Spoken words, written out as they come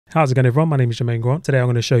How's it going, everyone? My name is Jermaine. Today I'm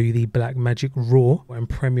going to show you the Blackmagic Raw and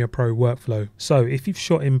Premiere Pro workflow. So if you've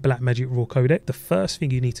shot in Blackmagic Raw codec, the first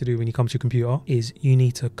thing you need to do when you come to your computer is you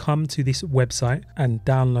need to come to this website and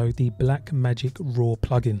download the Blackmagic Raw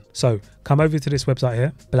plugin. So come over to this website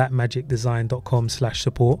here,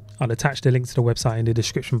 blackmagicdesign.com/support. I'll attach the link to the website in the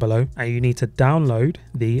description below, and you need to download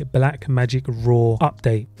the Blackmagic Raw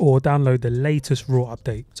update or download the latest Raw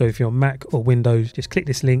update. So if you're on Mac or Windows, just click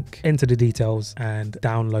this link, enter the details and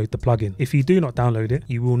download the plugin. If you do not download it,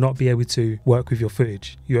 you will not be able to work with your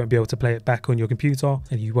footage. You won't be able to play it back on your computer,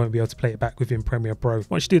 and you won't be able to play it back within Premiere Pro.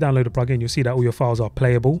 Once you do download the plugin, you'll see that all your files are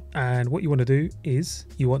playable, and what you want to do is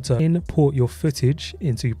you want to import your footage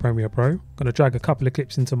into Premiere Pro. I'm going to drag a couple of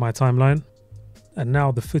clips into my timeline, and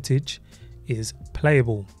now the footage is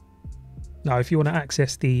playable. Now, if you want to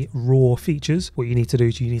access the raw features, what you need to do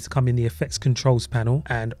is you need to come in the effects controls panel,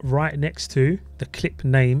 and right next to the clip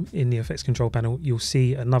name in the effects control panel, you'll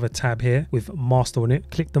see another tab here with master on it.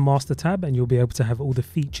 Click the master tab and you'll be able to have all the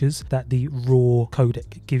features that the raw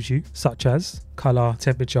codec gives you, such as color,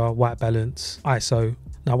 temperature, white balance, ISO.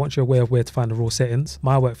 Now, once you're aware of where to find the raw settings,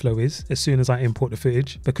 my workflow is, as soon as I import the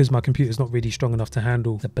footage, because my computer is not really strong enough to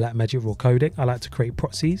handle the Blackmagic Raw codec, I like to create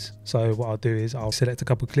proxies. So what I'll do is I'll select a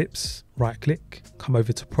couple of clips, right click, come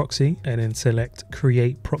over to proxy, and then select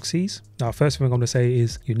create proxies. Now, first thing I'm going to say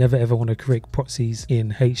is you never ever want to create proxies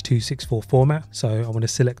in H.264 format. So I'm going to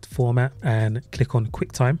select format and click on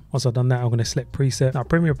QuickTime. Once I've done that, I'm going to select preset. Now,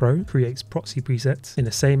 Premiere Pro creates proxy presets in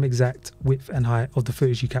the same exact width and height of the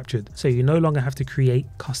footage you captured. So you no longer have to create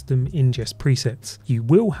custom ingest presets. You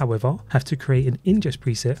will, however, have to create an ingest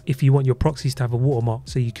preset if you want your proxies to have a watermark,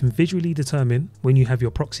 so you can visually determine when you have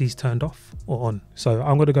your proxies turned off or on. So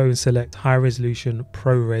I'm going to go and select high resolution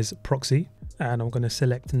ProRes proxy, and I'm going to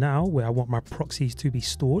select now where I want my proxies to be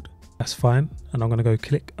stored. That's fine, and I'm going to go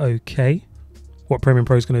click OK. What Premiere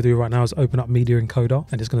Pro is going to do right now is open up Media Encoder,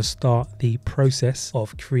 and it's going to start the process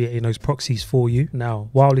of creating those proxies for you. Now,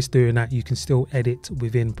 while it's doing that, you can still edit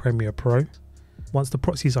within Premiere Pro. Once the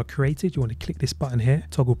proxies are created, you want to click this button here,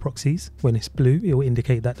 toggle proxies. When it's blue, it will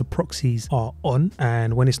indicate that the proxies are on,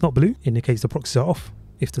 and when it's not blue, it indicates the proxies are off.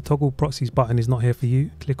 If the toggle proxies button is not here for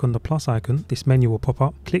you, click on the plus icon. This menu will pop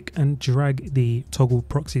up. Click and drag the toggle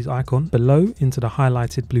proxies icon below into the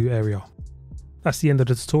highlighted blue area. That's the end of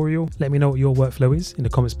the tutorial. Let me know what your workflow is in the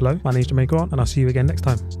comments below. My name is Jermaine, and I'll see you again next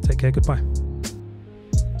time. Take care, goodbye.